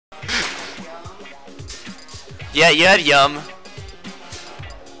Yeah, you had Yum.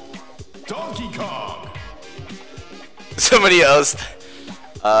 Donkey Kong. Somebody else.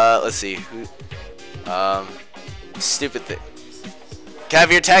 Let's see. Stupid thing.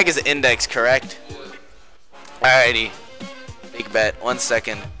 Cav, your tag is index, correct? Alrighty. Big bet. 1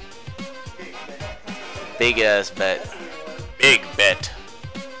 second. Big ass bet. Big bet.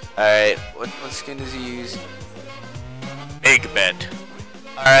 Alright. What skin does he use? Big bet.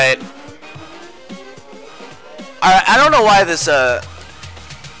 Alright. Alright, I don't know why this,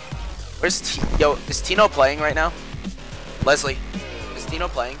 Yo, is Tino playing right now? Leslie, is Tino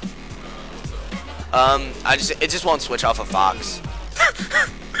playing? It just won't switch off of Fox.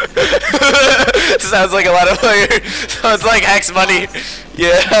 Sounds like a lot of players. Sounds like X Money.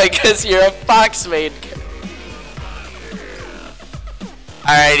 Yeah, I guess you're a Fox main.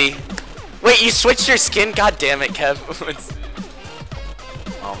 Alrighty. Wait, you switched your skin? God damn it, Kev.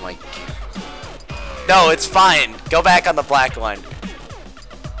 Oh my god. No, it's fine. Go back on the black one.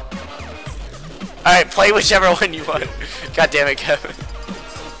 Alright, play whichever one you want. God damn it, Kevin.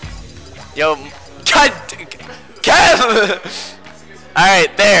 Yo, God, Kev!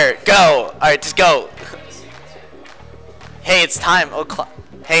 Alright, there, go. Alright, just go. Hey, it's time. Oh,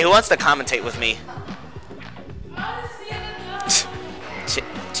 hey, who wants to commentate with me?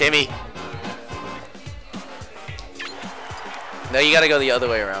 Jimmy. No, you gotta go the other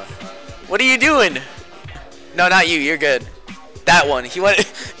way around. What are you doing? No, not you. You're good. That one. He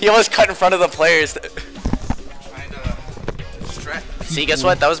almost cut in front of the players. See, guess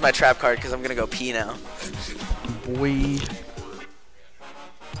what? That was my trap card because I'm gonna go pee now. Boy.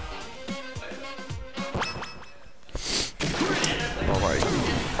 Alright.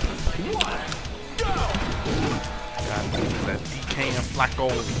 Got that DK and Falco.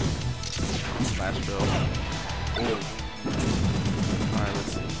 Smash Bill. Alright,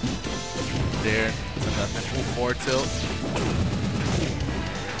 let's see. There. Nothing. Ooh, forward tilt.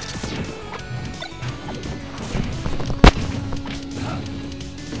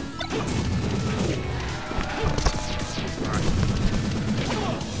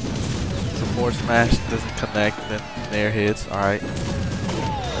 So forward smash doesn't connect, then there hits. Alright.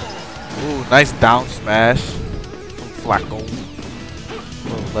 Ooh, nice down smash from Falco.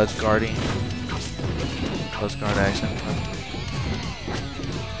 Little ledge guarding. Ledge guard action.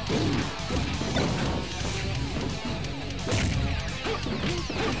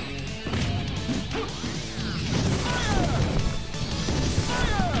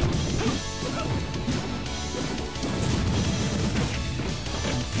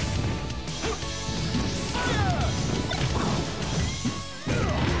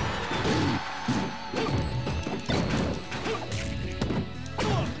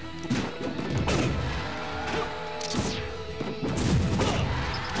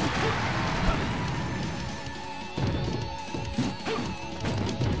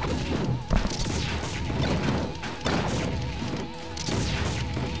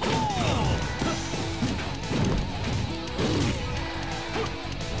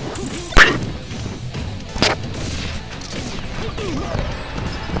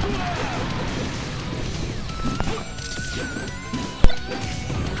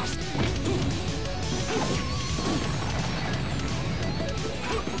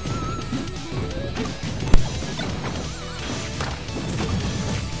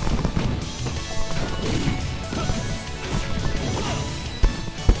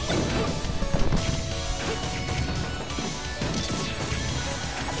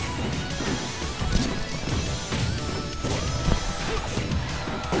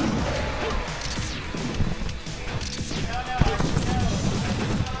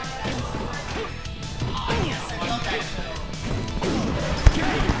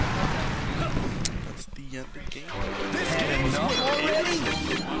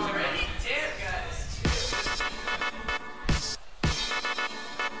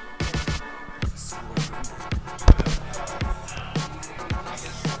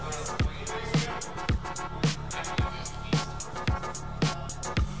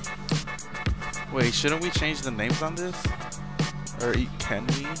 Wait, shouldn't we change the names on this? Or can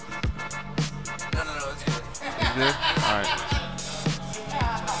we? No, it's good. Is good? Alright.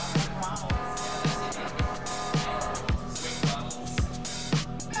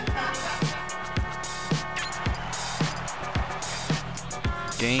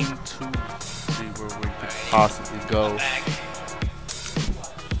 Game 2. See where we could possibly go.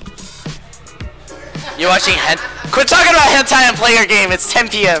 You're watching Quit talking about hentai and play your game. It's 10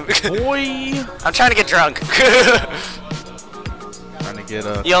 p.m. Boy! I'm trying to get drunk. Trying to get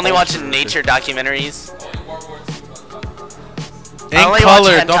a. You only watching nature documentaries? In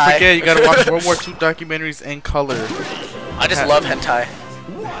color. Don't forget, you gotta watch World War II documentaries in color. I just love hentai.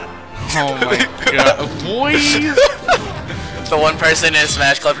 Oh my god, boy! The one person in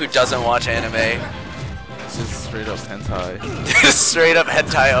Smash Club who doesn't watch anime. This is straight up hentai. Straight up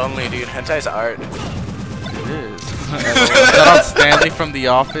hentai only, dude. Hentai's art. It is. Shout out Stanley from The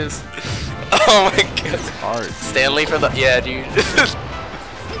Office. Oh my god. It's art. Stanley from the dude.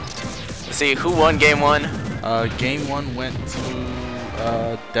 Let's see who won game 1. Game 1 went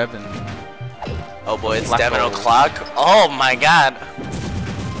to Devin. Oh boy, it's Falco. Devin O'Clock. Oh my god.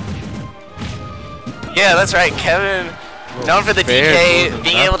 Yeah, that's right, Kevin. Known for the DK,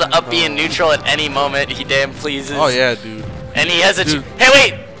 being able to up B in neutral at any moment he damn pleases. Oh yeah, dude. And he has a. Hey,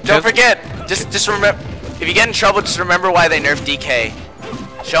 wait! Don't forget. Just remember. If you get in trouble, just remember why they nerfed DK.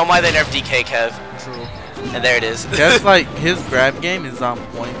 Show them why they nerfed DK, Kev. True. And there it is. That's like his grab game is on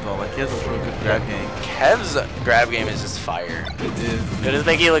point though. Like he has a real good grab game. Kev's grab game is just fire. It is. It is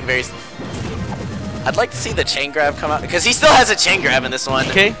making you look very. I'd like to see the chain grab come out because he still has a chain grab in this one.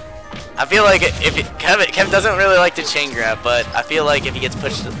 Okay. I feel like Kev doesn't really like to chain grab, but I feel like if he gets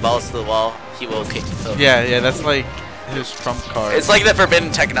pushed the balls to the wall, he will kick. So. Yeah, that's like his trump card. It's like the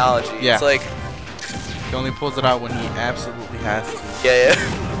forbidden technology. Yeah. It's like he only pulls it out when he absolutely has to. Yeah.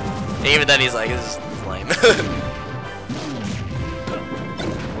 And even then, he's like, this is lame.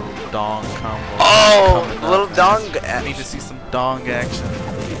 Little dong combo. Oh, little dong. I need to see some dong action.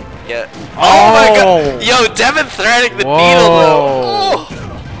 Yeah. Oh my god. Yo, Devin threading the needle though. Oh.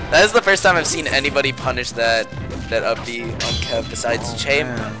 That is the first time I've seen anybody punish that up B on Kev besides Chain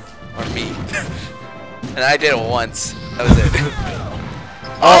or me. And I did it once. That was it.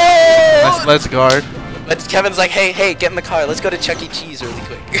 Nice ledge guard. But Kevin's like, hey, get in the car. Let's go to Chuck E. Cheese really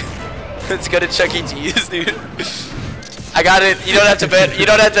quick. Let's go to Chuck E. Cheese, dude. I got it. You don't have to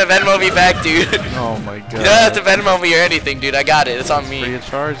Venmo me back, dude. Oh my god. You don't have to Venmo me or anything, dude. I got it. It's on me. Free of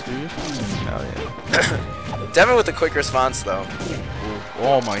charge, dude. Hell yeah. Devin with a quick response though.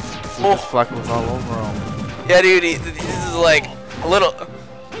 Oh my. Falco was all over him. Yeah, dude. This is like a little.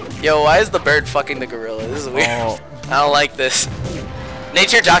 Yo, why is the bird fucking the gorilla? This is weird. Oh. I don't like this.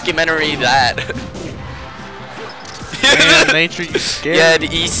 Nature documentary that. Man, nature, you scared.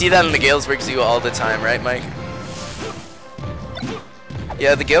 Yeah, you see that in the Galesburg Zoo all the time, right, Mike?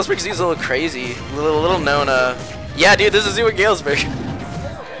 Yeah, the Galesburg Zoo is a little crazy. Little known, yeah, dude, this is zoo in Galesburg.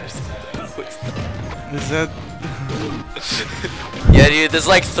 Is that... Yeah, dude, there's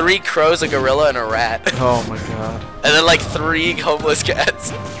like 3 crows, a gorilla, and a rat. Oh my god. And then like 3 homeless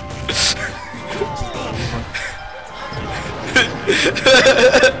cats.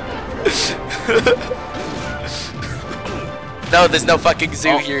 No, there's no fucking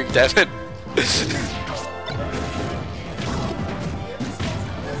zoo here, Devin.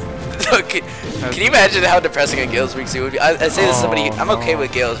 So, can you imagine how depressing a Galesburg Zoo would be? I say this to somebody, I'm okay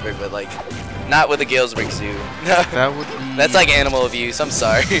with Galesburg, but like, not with a Galesburg Zoo. That would be... That's like animal abuse, I'm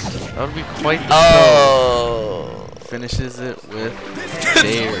sorry. That would be quite the show. Finishes it with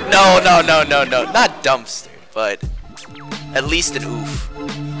dare. No, not dumpster, but at least an oof.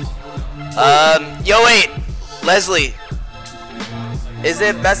 Yo, wait, Leslie. Is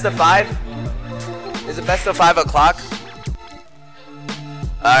it best of 5? Is it best of 5 o'clock?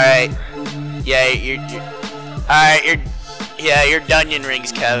 Alright. Yeah, you're Dunyan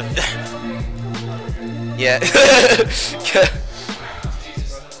rings, Kev. Yeah.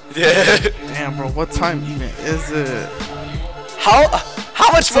 Damn, bro, what time even is it? How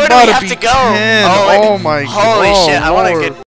much more do we have to go? 10. Oh my god. Holy shit, I want to get